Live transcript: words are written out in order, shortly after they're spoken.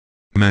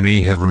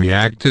Many have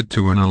reacted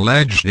to an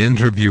alleged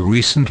interview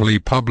recently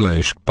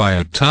published by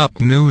a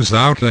top news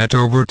outlet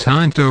over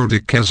Tonto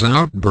Dikeh's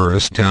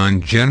outburst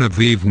on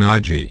Genevieve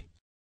Nnaji.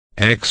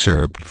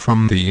 Excerpt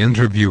from the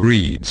interview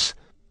reads,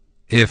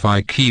 "If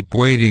I keep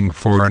waiting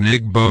for an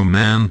Igbo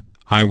man,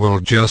 I will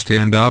just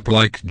end up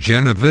like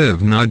Genevieve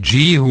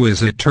Nnaji, who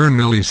is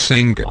eternally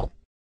single."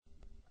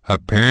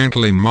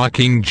 Apparently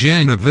mocking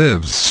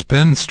Genevieve's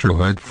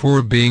spinsterhood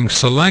for being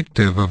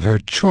selective of her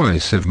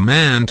choice of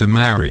man to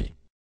marry.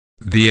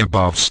 The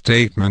above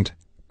statement,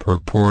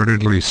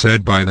 purportedly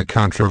said by the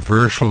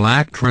controversial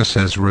actress,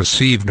 has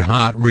received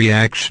hot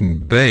reaction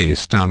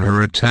based on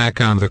her attack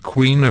on the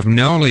Queen of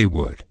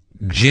Nollywood,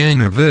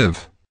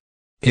 Genevieve.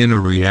 In a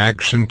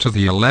reaction to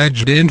the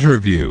alleged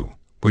interview,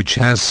 which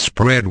has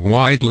spread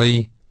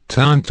widely,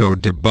 Tonto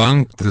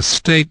debunked the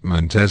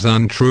statement as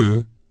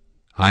untrue.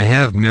 "I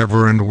have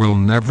never and will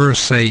never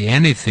say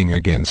anything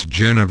against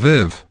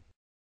Genevieve.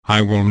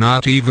 I will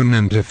not even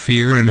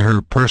interfere in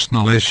her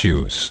personal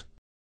issues.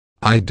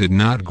 I did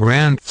not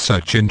grant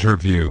such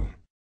interview."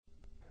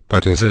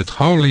 But is it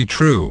wholly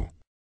true?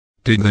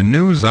 Did the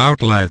news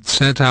outlet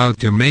set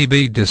out to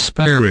maybe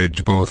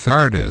disparage both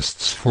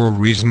artists for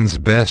reasons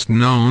best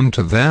known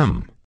to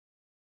them?